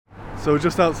So we're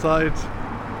just outside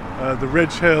the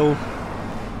Ridge Hill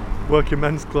Working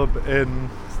Men's Club in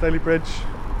Stalybridge.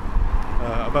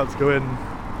 About to go in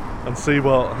and see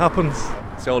what happens.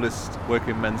 It's the oldest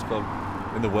working men's club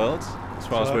in the world, as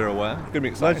far as we're aware. It's going to be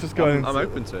exciting. Let's just go I'm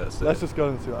open to it. Let's just go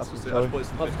and see what happens.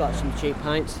 I've got some cheap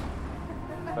pints.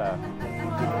 Fair.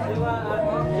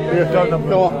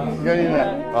 Go on, get in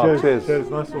there. Oh, cheers. Cheers,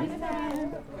 nice one.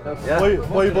 Yeah.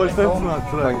 What are you boys doing tonight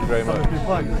today? Thank you very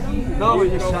much. No, we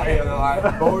just sat here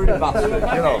like boring bastards,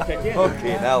 you know.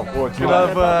 Fucking hell. Do you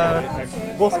have,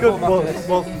 what's good?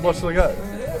 What should I get?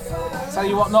 Tell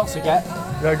you what not to get.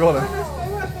 Yeah, go on then.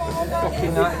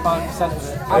 Fucking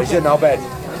 95%. Is it not bad?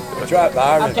 It's right there.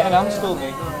 I'd get an Amstel,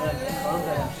 mate.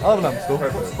 I'll have an Amstel.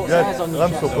 Put Yeah, size on an your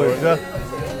Amstel chest. please, yeah.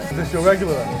 Is this your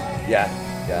regular then? Yeah.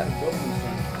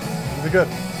 Is it good?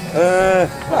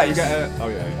 Right, You get a, oh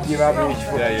yeah. your average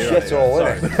you're shit right, all,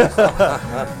 yeah. isn't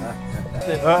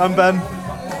it? I'm Ben.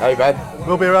 Hey, Ben.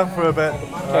 We'll be around for a bit.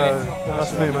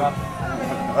 Nice to meet you, man.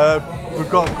 We've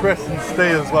got Chris and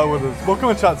Steve as well with us. We'll come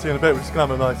and chat to you in a bit. We're just going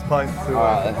to have a nice pint. To,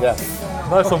 Alright then, yeah.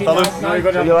 nice one, fellas. See you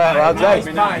later, lads, Nice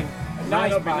eh? pint.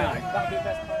 Nice pint. That'd be the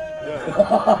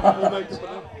best pint.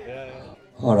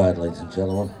 All right, ladies and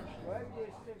gentlemen.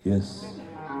 Yes.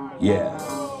 Yeah.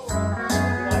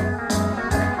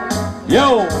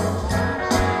 Yo!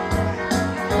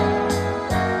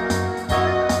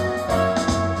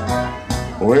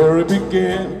 Where it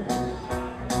began.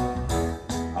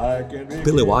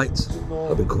 Billy White.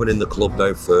 I've been coming in the club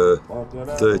now for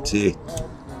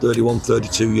 31,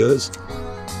 32 years.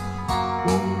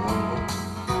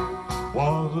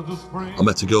 I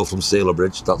met a girl from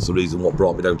Stalybridge. That's the reason what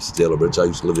brought me down to Stalybridge. I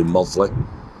used to live in Mosley.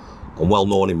 I'm well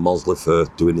known in Mosley for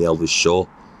doing the Elvis show,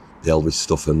 the Elvis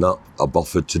stuff and that. I've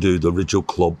offered to do the Ridge Hill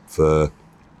Club for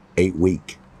 8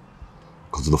 weeks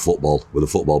because of the football. With the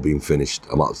football being finished,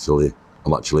 I'm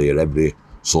actually here every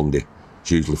Sunday.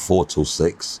 It's usually 4 till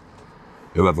 6.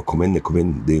 Whoever come in,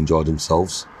 they enjoy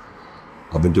themselves.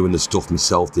 I've been doing the stuff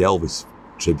myself, the Elvis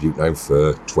tribute now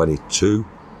for 22,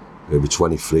 maybe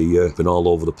 23 years. Been all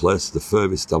over the place. The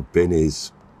furthest I've been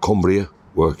is Cumbria,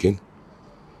 working.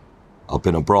 I've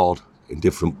been abroad in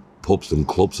different pubs and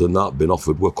clubs and that, been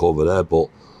offered work over there, but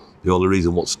the only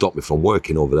reason what stopped me from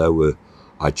working over there were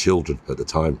I had children at the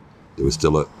time. They were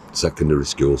still at secondary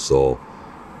school, so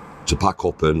to pack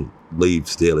up and leave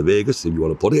Staley Vegas, if you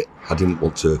want to put it, I didn't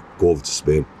want to go over to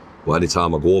Spain. But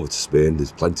anytime I go over to Spain,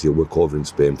 there's plenty of work over in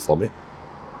Spain for me.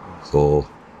 So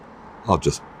I've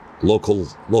just local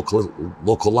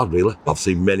lad really. I've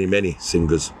seen many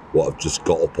singers what have just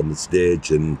got up on the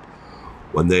stage, and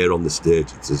when they're on the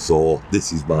stage, it's as though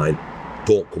this is mine.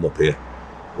 Don't come up here.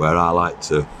 Where I like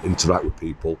to interact with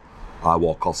people, I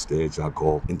walk off stage, I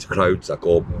go into crowds, I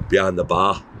go behind the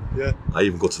bar. Yeah. I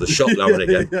even go to the shop now and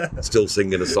again, still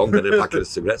singing a song, get a packet of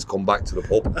cigarettes, come back to the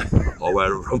pub or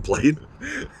wherever I'm playing.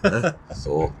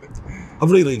 So I've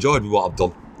really enjoyed what I've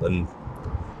done, and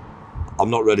I'm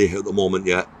not ready at the moment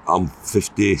yet. I'm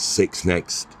 56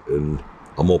 next, and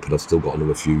I'm hoping I've still got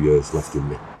another few years left in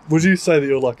me. Would you say that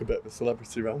you're like a bit of a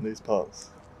celebrity around these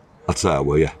parts? I'd say I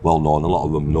will, yeah. Well known. A lot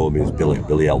of them know me as Billy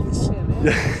Elvis.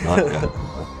 Yeah. Right,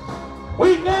 yeah.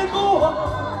 We can go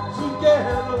on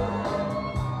together.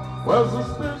 Where's the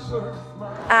station?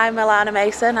 I'm Alana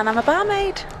Mason and I'm a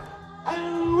barmaid.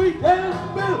 And we can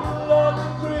build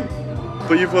a dream.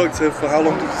 But you've worked here for how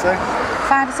long did you say?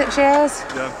 5 or 6 years.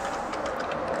 Yeah.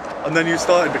 And then you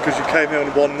started because you came here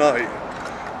on one night,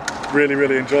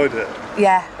 really enjoyed it,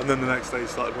 Yeah. and then the next day you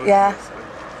started working Yeah. here, so.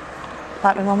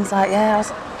 Like my mum's like, are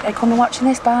you coming watching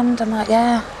this band? I'm like,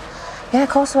 yeah. Yeah, of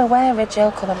course we're aware, Ridge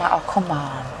Hill Club. I'm like, oh, come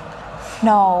on.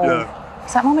 No. Yeah.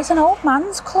 It's like, Mum, it's an old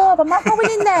man's club. I'm not going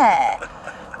in there.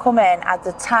 Come in, had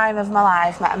the time of my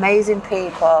life, met amazing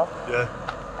people. Yeah.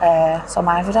 So I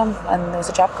minded them, and there was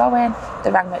a job going.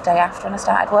 They rang me the day after and I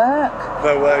started work.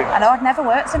 No way. I know I'd never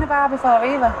worked in a bar before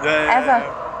either. Ever.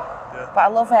 Yeah. But I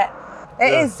love it.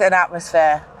 It Yeah. is an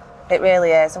atmosphere. It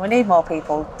really is, and we need more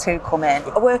people to come in.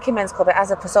 A working men's club, it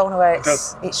has a persona where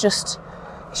it's just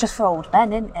for old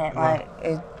men, isn't it? Like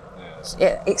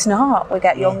it's not. We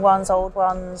get young ones, old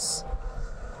ones.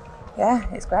 Yeah,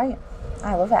 it's great.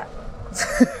 I love it.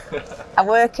 I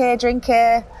work here, drink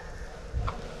here.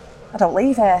 I don't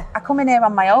leave here. I come in here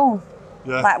on my own.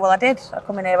 Yeah. Like, well, I did. I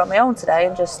come in here on my own today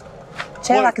and just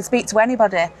chill. Well- I can speak to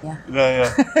anybody. Yeah.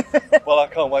 Yeah. Well, I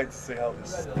can't wait to see how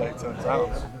this day turns out.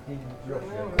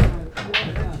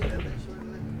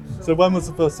 So when was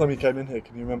the first time you came in here?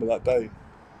 Can you remember that day?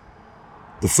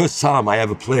 The first time I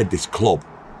ever played this club,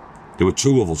 there were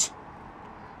 2 of us.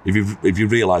 If you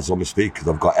realise on my speakers,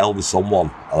 I've got Elvis on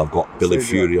one and I've got Billy Same,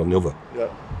 Fury yeah. on the other. Yeah.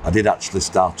 I did actually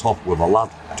start off with a lad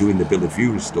doing the Billy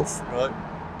Fury stuff. Right.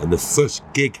 And the first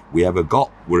gig we ever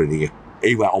got were in here.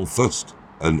 He went on first,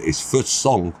 and his first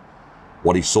song,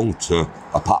 what he sung to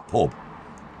a Pat pub,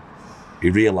 he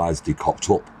realised he cocked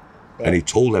up. Right. And he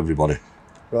told everybody,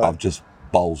 Right. I've just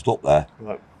ballsed up there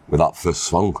Right. with that first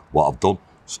song, what I've done.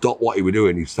 Stopped what he was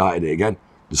doing, he started it again.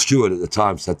 The steward at the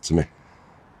time said to me,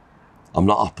 I'm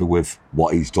not happy with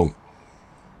what he's done.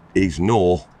 He's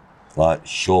no like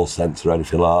show sense or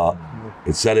anything like that.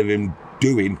 Instead of him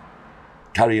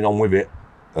carrying on with it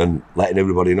and letting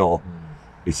everybody know,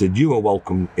 he said, you are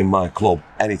welcome in my club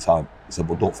anytime. He said,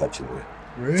 but don't fetch him away.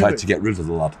 Really? Tried to get rid of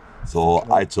the lad. So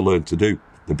I had to learn to do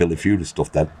the Billy Fury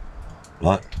stuff then.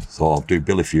 Right? So I'll do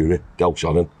Billy Fury, Del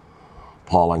Shannon,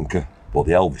 Paul Anka, but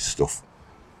the Elvis stuff,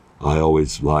 I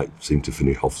always seem to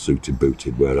finish off suited,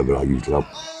 booted, wherever I usually am.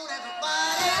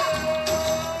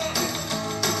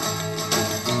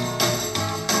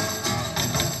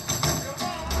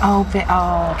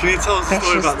 Can you tell us the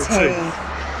story about the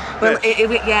tea? Well,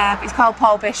 it's called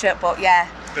Paul Bishop, but yeah,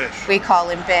 Bish. we call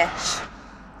him Bish.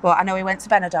 Well, I know he went to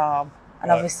Benidorm and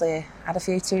Right. obviously had a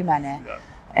few too many.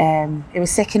 Yeah. He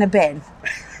was sick in a bin.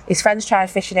 His friends tried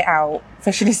fishing it out,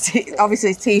 fishing his teeth. Obviously,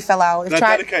 his teeth fell out. They're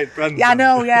dedicated friends. Yeah, I then.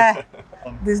 know, yeah.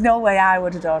 There's no way I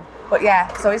would have done. But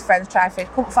yeah, so his friends tried fish,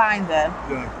 couldn't find them.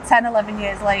 Yeah. 10, 11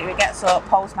 years later, he gets up,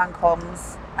 postman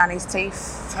comes, and his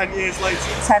teeth, 10 years later.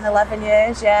 10, 11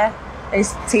 years, yeah.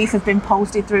 His teeth have been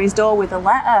posted through his door with a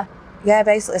letter. Yeah,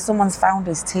 basically, someone's found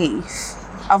his teeth,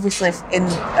 obviously in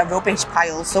a rubbish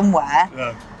pile somewhere,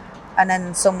 Yeah. and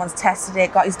then someone's tested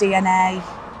it, got his DNA,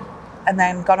 and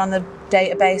then gone on the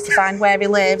database to find where he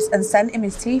lives and sent him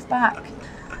his teeth back.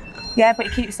 Yeah, but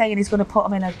he keeps saying he's going to put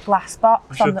them in a glass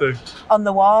box I should do. on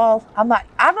the wall. I'm like,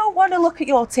 I don't want to look at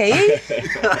your teeth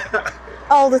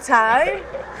all the time.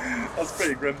 That's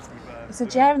pretty grim to be fair. He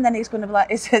said, yeah, and then he's going to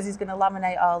he says he's going to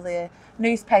laminate all the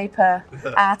newspaper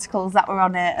articles that were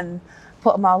on it and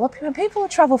put them all up. And people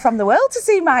would travel from the world to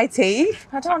see my teeth.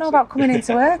 I don't know about coming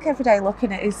into work every day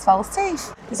looking at his false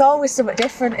teeth. There's always something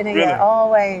different in here, Really?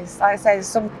 always. Like I say, there's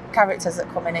some characters that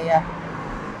come in here.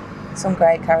 Some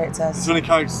great characters. Is there any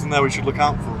characters in there we should look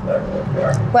out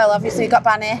for? Well, obviously you've got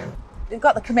Banny, you've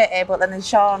got the committee, but then there's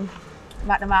Sean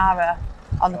McNamara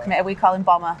on the committee. We call him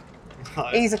Bomber.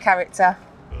 Right. He's a character.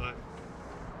 Right.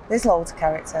 There's loads of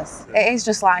characters. It is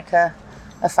just like a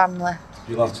family.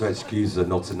 You'll have to excuse the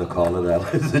nut in the corner there,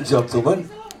 ladies and gentlemen.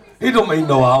 He don't mean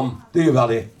no harm, do you,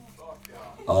 Paddy?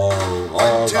 Oh,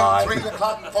 all 2, right. 3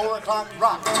 o'clock, 4 o'clock,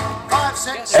 rock. 5,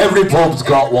 6, Every pub's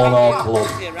got one or club.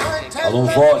 And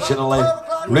unfortunately,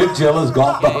 Ridge Hill has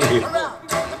got Barry.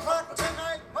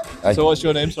 So what's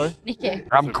your name, sorry? Nicky.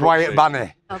 I'm quiet,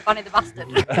 Bunny. Oh, Bonnie the bastard.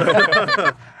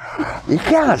 You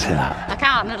can't say that. I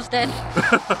can't understand.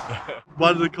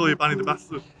 Why do they call you Banny the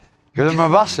Bastard? Because I'm a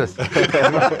bastard.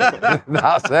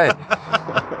 That's it.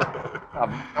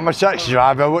 I'm a taxi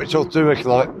driver, I work till 2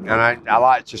 o'clock, and I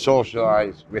like to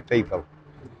socialise with people.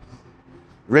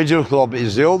 Ridge Club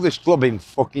is the oldest club in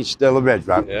fucking Stalybridge,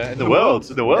 right? Yeah, in the world.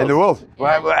 In the world. In the world.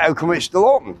 How come it's still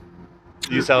open?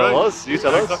 You tell us. You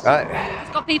tell us. Right. It's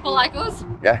got people like us.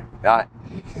 Yeah, right.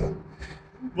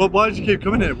 Well, why did you keep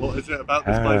coming here? What is it about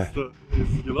this place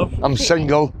that you love? I'm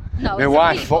single. No, My it's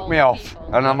wife people, fucked me off, people.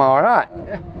 and I'm all right.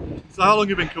 So how long have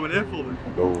you been coming here for then?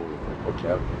 Oh,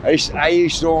 okay. I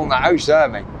used to own the house there,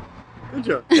 mate. Did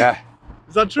you? Yeah,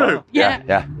 Is that true? Yeah.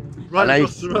 yeah. Right And I-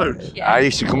 across the road? Yeah. I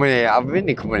used to come in here. I've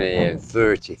been coming in here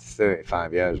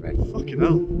 35 years, mate. Fucking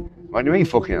hell. What do you mean,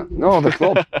 fucking hell? No, the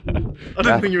club. I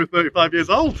didn't think you were 35 years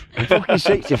old. I'm fucking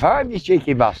 65, you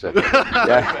cheeky bastard.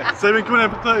 Yeah. So you've been coming here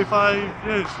for 35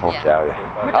 years? Fuck Yeah.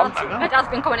 yeah. My dad's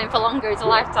been coming in for longer. He's a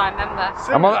lifetime member.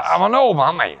 I'm an old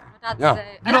man, mate. My dad's, Yeah.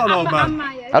 You're not an old man. I'm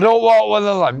my age. I don't walk with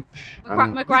a limp.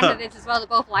 My granddad is as well. They're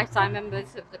both lifetime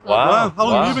members of the club. Wow. How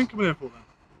long Wow. have you been coming here for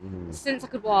then? Since I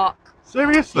could walk.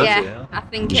 Seriously? Yeah, I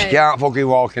think. You can't fucking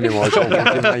walk anymore, so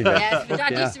fucking leave it. Yeah, so my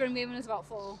dad used to bring me when I was about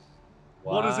 4.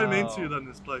 What does it mean to you then,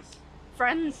 this place?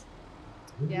 Friends.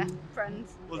 Yeah,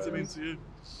 friends. What does it mean to you?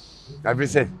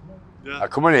 Everything. Yeah. I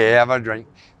come in here, have a drink.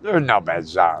 There are no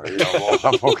beds out, you know what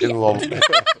I fucking love.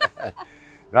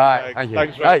 Right, thank you.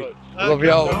 Thanks very Hey, much. love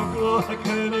you all. Talk like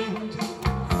an angel.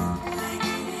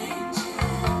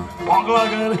 Walk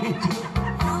like an angel.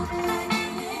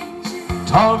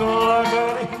 Talk like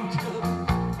an angel.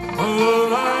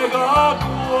 But I got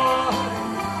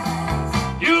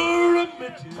one. You're a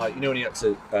midget. Like, you know when you had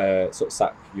to sort of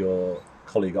sack your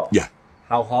colleague off? Yeah.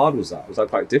 How hard was that? Was that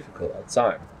quite difficult at the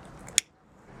time?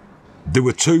 There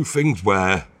were two things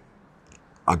where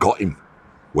I got him,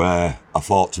 where I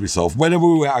thought to myself, whenever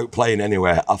we were out playing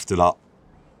anywhere after that,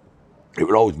 it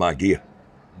was always my gear.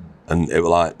 And it was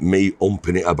like me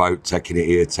umping it about, taking it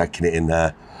here, taking it in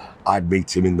there. I'd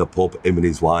meet him in the pub, him and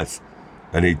his wife,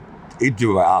 and he'd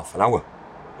do about half an hour.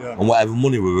 Yeah. And whatever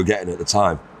money we were getting at the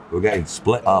time, we were getting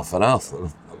split half and half. And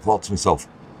I thought to myself,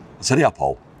 I said, yeah,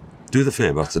 Paul, do the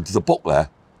favour. I said, there's a book there.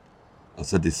 I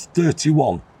said, there's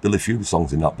 31 Billy Fury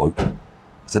songs in that book. I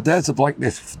said, there's a blank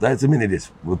disc, there's a mini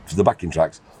disc with the backing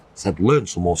tracks. I said, learn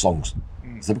some more songs.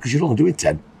 I said, because you're only doing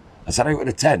 10. I said, out of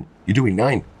the 10, you're doing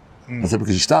 9. I said,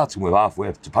 because you're starting with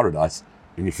Halfway to Paradise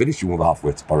and you're finishing with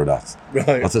Halfway to Paradise.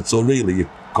 Right. I said, so really you're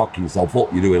cocking yourself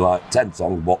up. You're doing like 10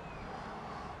 songs, but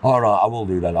all right, I will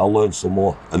do then. I'll learn some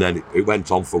more. And then it went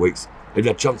on for weeks. I had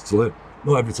a chance to learn.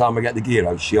 No, every time I get the gear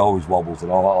out, she always wobbles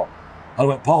and all that. I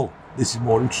went, Paul, this is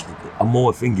more interesting. I'm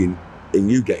more thinking in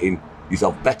you getting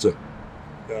yourself better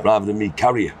rather than me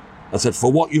carry you. I said, for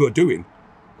what you are doing,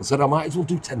 I said, I might as well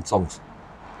do 10 songs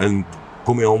and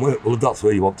come my own way. Well, if that's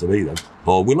where you want to be then.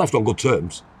 Well, we left on good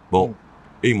terms, but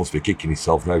he must be kicking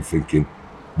himself now thinking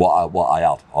what I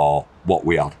had or what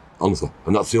we had, honestly.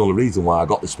 And that's the only reason why I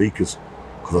got the speakers,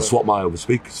 because I swapped my other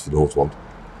speakers for those ones.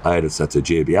 I had a set of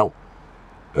JBL,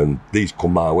 and these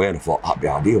come my way, and I thought, that'd be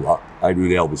ideal, that. I do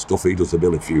the Elvis stuff, he does the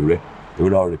Billy Fury. They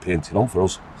were already painting on for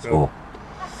us, so.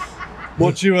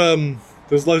 What do you,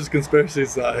 there's loads of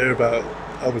conspiracies that I hear about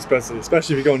Elvis Presley,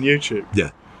 especially if you go on YouTube. Yeah.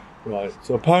 Right,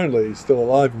 so apparently he's still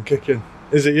alive and kicking.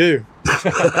 Is it you?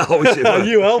 I wish it were. Are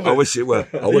you Elvis? I wish it were.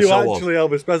 Are you actually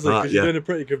Elvis Presley? Because you're doing a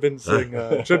pretty convincing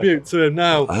tribute to him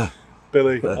now,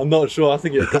 Billy. I'm not sure. I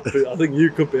think you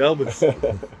could be Elvis.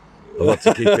 I've had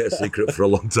to keep it a secret for a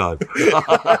long time.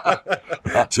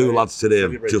 2 lads today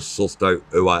have just sussed out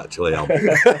who I actually am.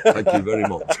 Thank you very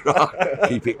much.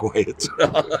 Keep it quiet.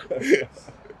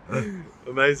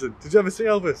 Amazing. Did you ever see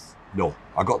Elvis? No,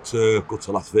 I got to go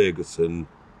to Las Vegas and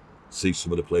see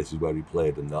some of the places where he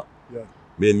played and that. Yeah.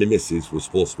 Me and my missus were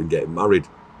supposed to be getting married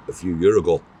a few years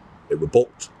ago. It was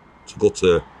booked to go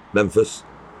to Memphis,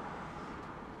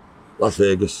 Las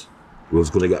Vegas. We was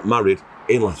going to get married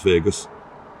in Las Vegas,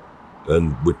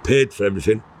 and we paid for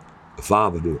everything.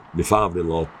 My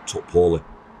father-in-law took poorly,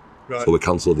 so we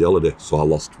cancelled the holiday. So I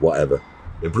lost whatever.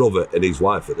 My brother and his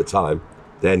wife at the time,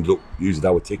 they ended up using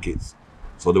our tickets.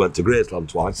 So they went to Graceland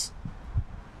twice.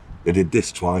 They did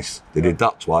this twice. They did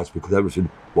that twice because everything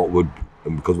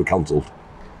and because we cancelled.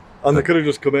 And they could have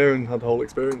just come here and had the whole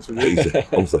experience with you. Easy,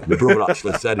 honestly. My brother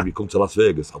actually said, if you come to Las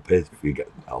Vegas, I'll pay for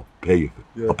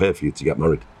you to get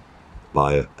married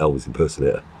by Elvis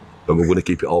impersonator, and we're going to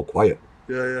keep it all quiet.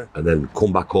 Yeah. And then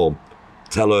come back home,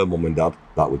 tell her mum and dad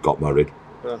that we got married.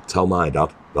 Yeah. Tell my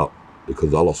dad that,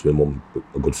 because I lost my mum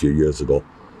a good few years ago,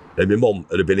 and my mum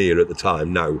had been here at the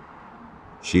time. Now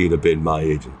she'd have been my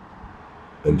agent,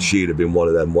 and she'd have been one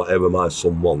of them. Whatever my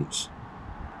son wants,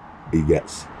 he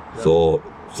gets. Yeah. So,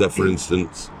 say for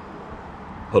instance,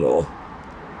 I don't know,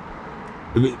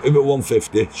 if it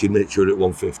 150, she'd make sure it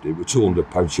 150. If it was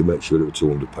 £200, she'd make sure it was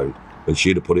 £200. And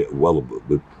she'd have put it well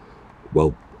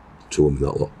to him,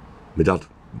 that lot. My dad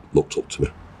looked up to me.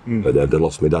 And then they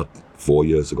lost my dad 4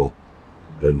 years ago.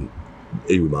 And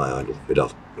he was my idol, my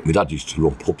dad. My dad used to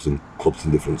run pubs and clubs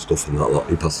and different stuff and that lot.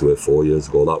 He passed away 4 years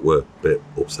ago. That were a bit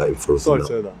upsetting for us. Sorry to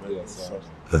hear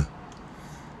that, mate.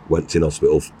 Went in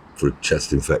hospital for a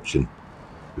chest infection.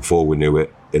 Before we knew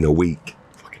it, in a week,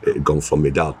 it had gone from my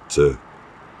dad to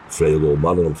frail old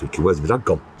man, and I'm thinking, where's my dad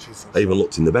gone? Jesus. I even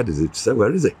looked in the bed as if to say,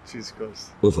 where is he? Jesus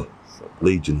Christ. Lovely.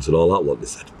 Legions and all that, what they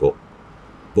said. But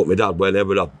my dad,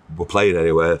 whenever I were playing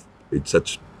anywhere, he'd said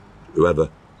to whoever,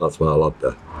 that's my lad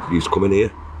there. He used to come in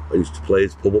here. I used to play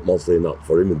his pub up Mosley and that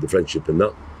for him, and the friendship and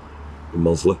that. In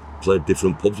Mosley, played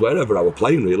different pubs, wherever I were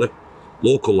playing really.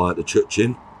 Local, like the Church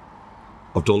Inn.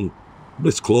 I've done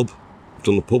this club. I've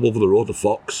done the pub over the road, the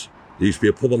Fox. There used to be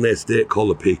a pub on the estate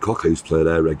called the Peacock. I used to play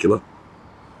there regular.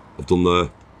 I've done the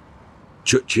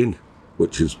Church Inn,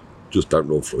 which is just down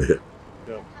the road from here.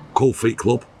 Yeah. Cold Feet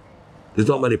Club. There's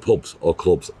not many pubs or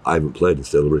clubs I haven't played in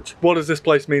Stalybridge. What does this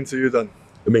place mean to you then?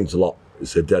 It means a lot.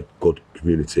 It's a dead good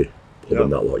community pub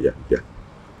and that lot, yeah.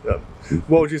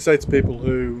 What would you say to people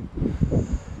who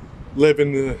live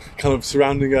in the kind of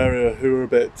surrounding area who are a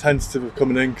bit tentative of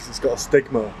coming in because it's got a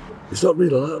stigma? It's not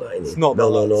really like that, It's not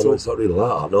No, so it's not really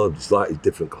like that. No, it's like a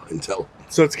different clientele.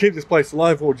 So to keep this place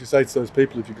alive, what would you say to those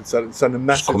people if you could send a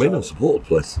message? Just come in and support the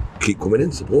place. Keep coming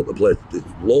in, support the place. It's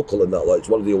local and that, like, it's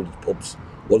one of the oldest pubs,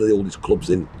 one of the oldest clubs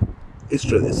in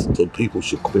history. So people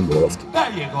should come in more often.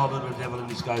 There you go, little devil in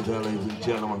disguise, ladies and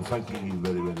gentlemen. Thanking you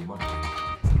very, very much.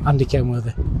 Andy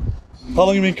Kenworthy. How long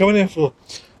have you been coming here for?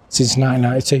 Since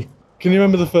 1992. Can you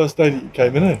remember the first day that you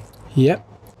came in here? Yep.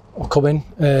 I come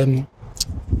in.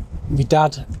 My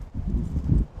dad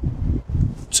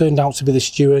turned out to be the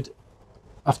steward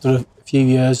after a few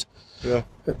years. Yeah.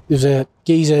 There's a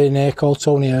geezer in there called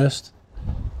Tony Hurst,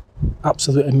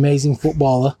 absolute amazing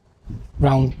footballer,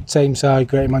 round same side,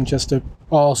 Greater Manchester,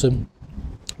 awesome.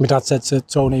 My dad said to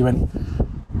Tony, he went,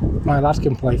 my lad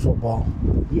can play football.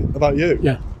 About you?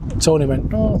 Yeah. Tony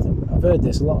went, oh, I've heard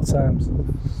this a lot of times.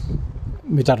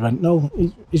 My dad went, no,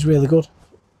 he's really good.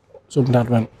 So my dad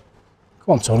went,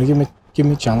 come on Tony, give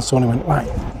me a chance. Tony went, right,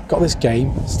 got this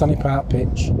game, Stanley Park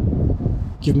pitch,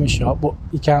 give him a shot, but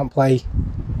he can't play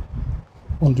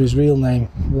under his real name.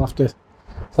 We'll have to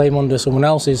play him under someone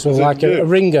else's. So like a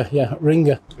ringer,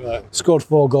 ringer. Right. Scored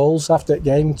 4 goals after that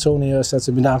game. Tony said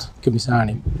to my dad, can we sign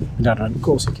him? My dad went, of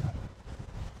course he can.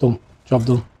 Done, job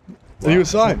done. So you were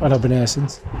signed? And I've been here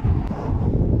since.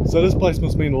 So this place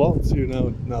must mean a lot to you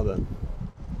now then?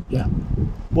 Yeah.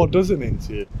 What does it mean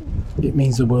to you? It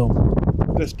means the world.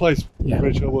 This place,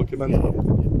 Ridge Hill Working Men's Club?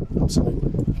 Yeah,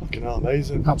 absolutely. Fucking hell,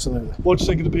 amazing. Absolutely. What do you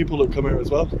think of the people that come here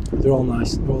as well? They're all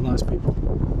nice. They're all nice people.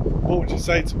 What would you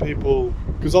say to people,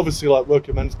 because obviously like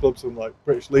working men's clubs and like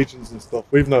British Legions and stuff,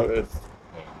 we've noticed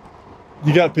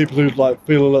you get people who like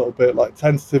feel a little bit like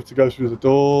tentative to go through the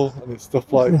door and it's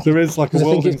stuff like, there is like a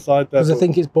world inside there. Because I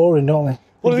think it's boring, don't they?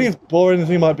 Well, I think it's boring, I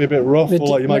think it might be a bit rough, or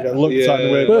like you might get looked at in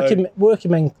a weird way.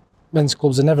 Working men's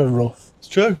clubs are never rough. It's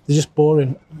true. They're just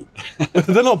boring.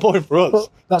 They're not boring for us. But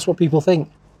that's what people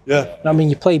think. Yeah. I mean,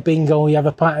 you play bingo, you have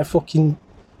a pint of fucking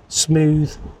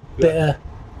smooth, bitter,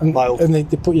 and they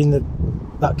put you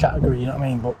in that category, you know what I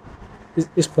mean? But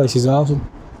this place is awesome.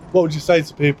 What would you say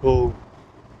to people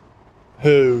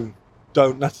who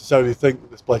don't necessarily think that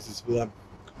this place is for them?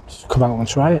 Just come out and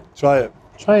try it. Try it.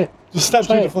 Try it. Just step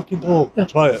through the fucking door. Yeah.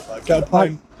 Try it. Like, get a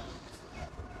pint.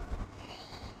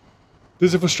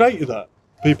 Does it frustrate you that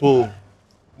people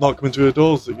not coming through the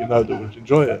doors that you know that would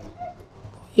enjoy it?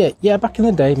 Yeah. Back in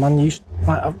the day, man, you used,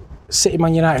 like City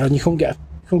Man United, and you couldn't get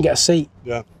a seat.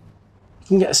 Yeah. You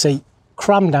couldn't get a seat.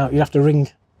 Crammed out. You'd have to ring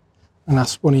and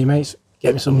ask one of your mates,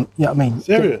 get me some. You know what I mean?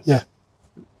 Serious? Yeah.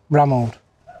 Rammed.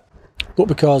 But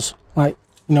because like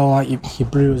your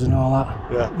brewers and all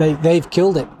that, they've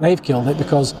killed it. They've killed it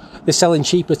because they're selling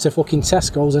cheaper to fucking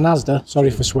Tesco's and Asda. Sorry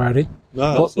for swearing.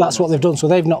 No, but that's what they've done. So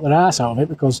they've knocked their ass out of it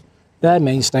because their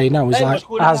mainstay now is like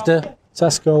Asda,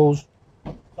 Tesco's.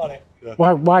 Yeah.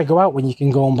 Why go out when you can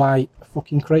go and buy a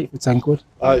fucking crate for 10 quid?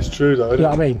 It's true though, isn't you know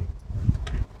what I mean?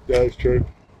 Yeah, it's true.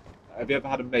 Have you ever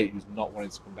had a mate who's not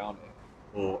wanting to come down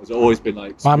here? Or has it always been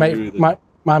like... My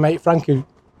mate Frank,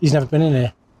 he's never been in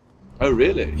here. Oh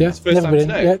really? Yeah, it's the first never time been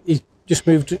today? in. Yeah, he just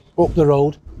moved up the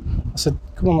road. I said,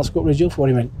 come on, let's go up Ridge Hill for.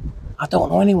 He went, I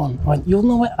don't know anyone. I went, you'll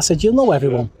know it. I said, you'll know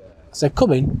everyone. I said,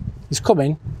 come in. He's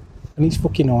coming, and he's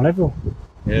fucking knowing everyone.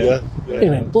 Yeah. He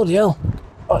went, bloody hell.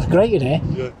 Oh, it's great in here.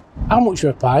 Yeah. How much for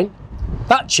a pint?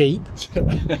 That cheap?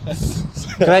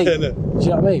 Great. Do you know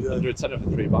what I mean? Under a tenner for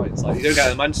 3 pints. Like, you don't get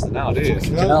it in Manchester now, do you?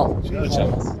 No. No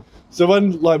chance. So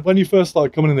when you first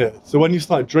started coming in here, so when you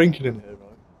started drinking in here,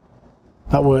 right?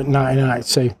 That were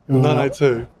 1992.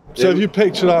 1992. So if you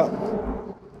picture that,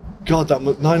 God, that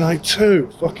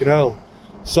 1992, fucking hell.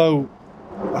 So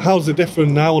how's it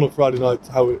different now on a Friday night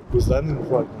to how it was then on a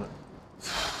Friday night?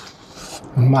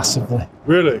 Massively.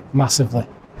 Really? Massively.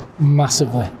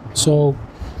 So,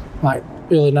 like,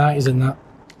 early 90s and that,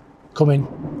 coming.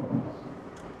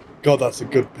 God, that's a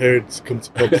good period to come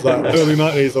to pubs. That early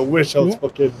 90s, I wish I was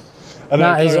fucking... And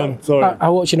 90s, sorry. I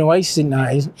watched an Oasis in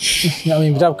 90s. You know what I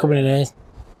mean? Without coming in here.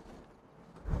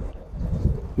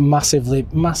 Massively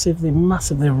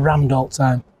rammed all the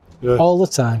time. Yeah. All the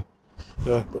time.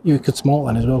 Yeah. You could smoke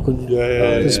then as well, couldn't you?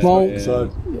 Yeah. Smoke. So,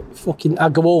 fucking,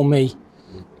 I'd go home, me,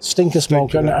 stink of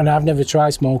smoke, and I've never tried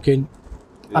smoking.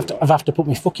 I've have to put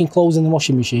my fucking clothes in the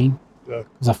washing machine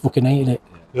because I fucking hated it.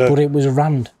 Yeah. But it was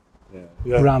rammed.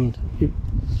 Yeah. Rammed.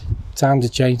 Times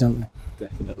have changed, haven't they?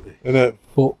 Definitely. Innit?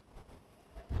 But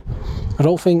I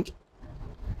don't think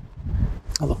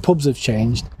that the pubs have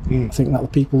changed. I think that the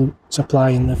people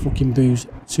supplying the fucking booze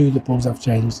to the pubs have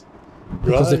changed.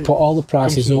 Because they put all the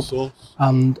prices up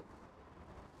and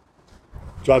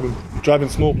driving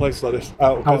small places like this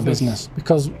out of business.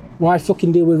 Because why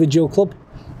fucking deal with Ridge Hill Club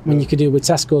when you could deal with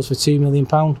Tesco's for £2 million?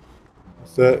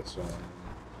 That's it.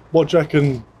 What do you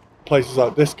reckon places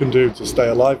like this can do to stay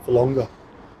alive for longer?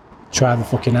 Try the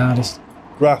fucking hardest.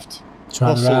 Graft.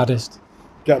 Try the hardest.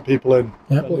 Get people in.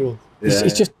 Yeah,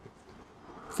 it's just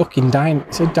fucking dying.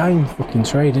 It's a dying fucking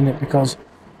trade, isn't it? Because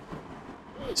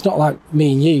it's not like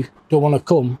me and you don't want to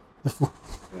come.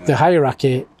 The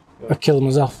hierarchy are killing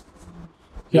us off.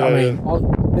 You know what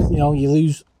I mean? You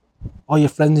lose all your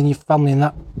friends and your family and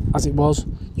that, as it was.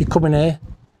 You come in here,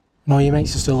 and all your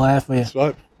mates are still there for you. That's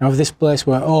right. Now, if this place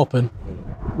weren't open,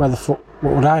 where the fuck,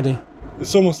 what would I do?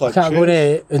 It's almost like Can't go in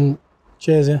here and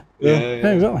cheers you. Yeah.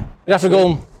 Exactly. You'd have to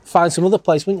go and find some other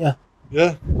place, wouldn't you?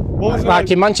 Yeah. What was it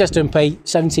Like in Manchester and pay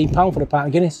 £17 for a pint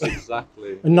of Guinness.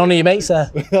 Exactly. And none of your mates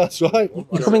there. That's right.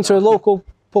 You come into a local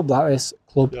pub like this,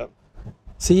 club, Yeah.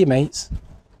 see your mates,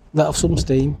 let off some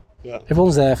steam. Yeah.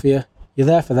 Everyone's there for you. You're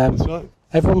there for them. That's right.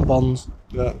 Everyone bonds.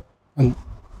 Yeah. And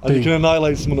you can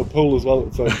annihilate someone at pool as well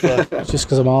at the same time. it's just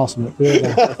because I'm awesome. Really.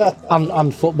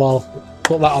 and football.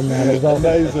 Put that on there as well.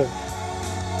 Amazing.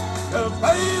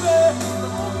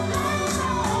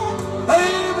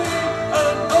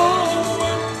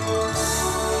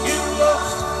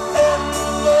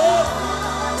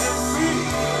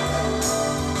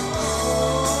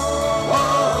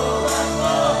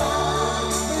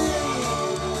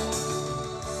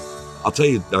 I'll tell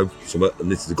you now, something,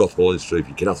 and this is the gospel honest truth.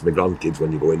 You can ask my grandkids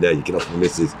when you go in there, you can ask my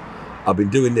missus. I've been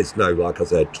doing this now, like I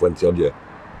said, 20 odd years.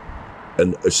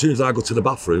 And as soon as I go to the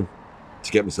bathroom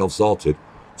to get myself sorted,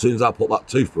 as soon as I put that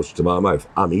toothbrush to my mouth,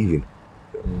 I'm heaving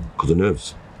because of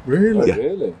nerves. Really? Yeah.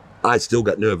 Really? I still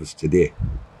get nervous today,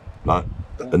 right?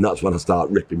 And that's when I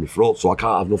start ripping my throat, so I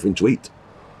can't have nothing to eat.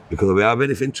 Because if I have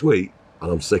anything to eat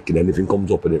and I'm sick and anything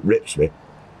comes up and it rips me,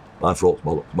 my throat's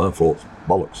bollocks. My throat's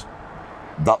bollocks.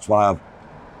 That's why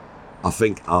I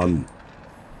think I'm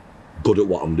good at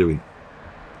what I'm doing.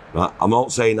 Right? I'm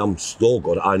not saying I'm so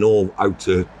good. I know how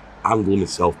to handle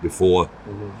myself before.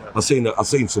 I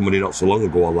seen somebody not so long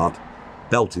ago, a lad,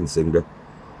 belting singer,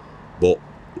 but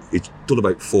he's done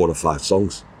about 4 or 5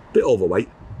 songs. Bit overweight,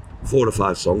 4 or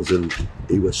 5 songs, and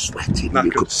he was sweating.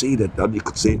 You could see that, and you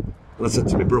could see it. And I said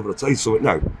to my brother, I'll tell you something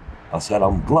now. I said,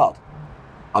 I'm glad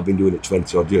I've been doing it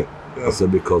 20 odd years. Yeah. I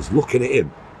said, because looking at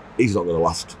him, he's not going to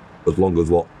last as long as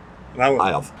what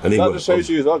I have. And that just shows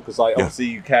you as well, because obviously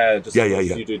you care just as much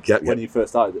as you did when you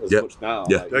first started, as much now.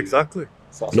 Yeah, exactly.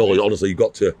 No, honestly, you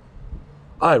got to.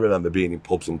 I remember being in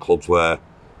pubs and clubs where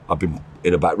I've been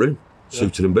in a back room,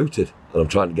 suited and booted, and I'm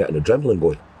trying to get an adrenaline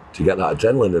going. To get that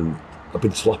adrenaline, and I've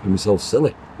been slapping myself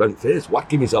silly, round the face,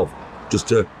 whacking myself, just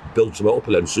to build something up.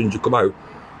 And then as soon as you come out,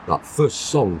 that first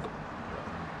song,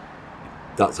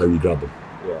 that's how you grab them.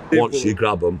 Yeah. Once you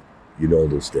grab them, you know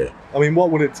they'll stay. I mean,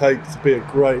 what would it take to be a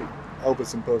great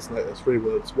Elvis impersonator? 3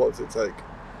 words. What does it take?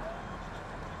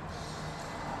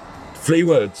 3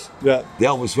 words. Yeah. The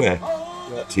Elvis way.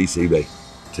 Yeah. TCB.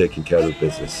 Taking care of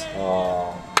business.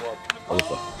 Oh.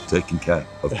 Honestly, taking care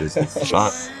of business.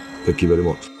 Right. Thank you very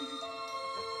much.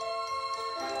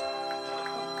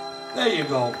 There you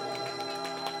go.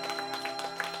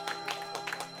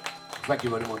 Thank you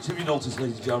very much. If you notice,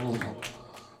 ladies and gentlemen,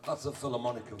 that's a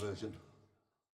Philharmonica version.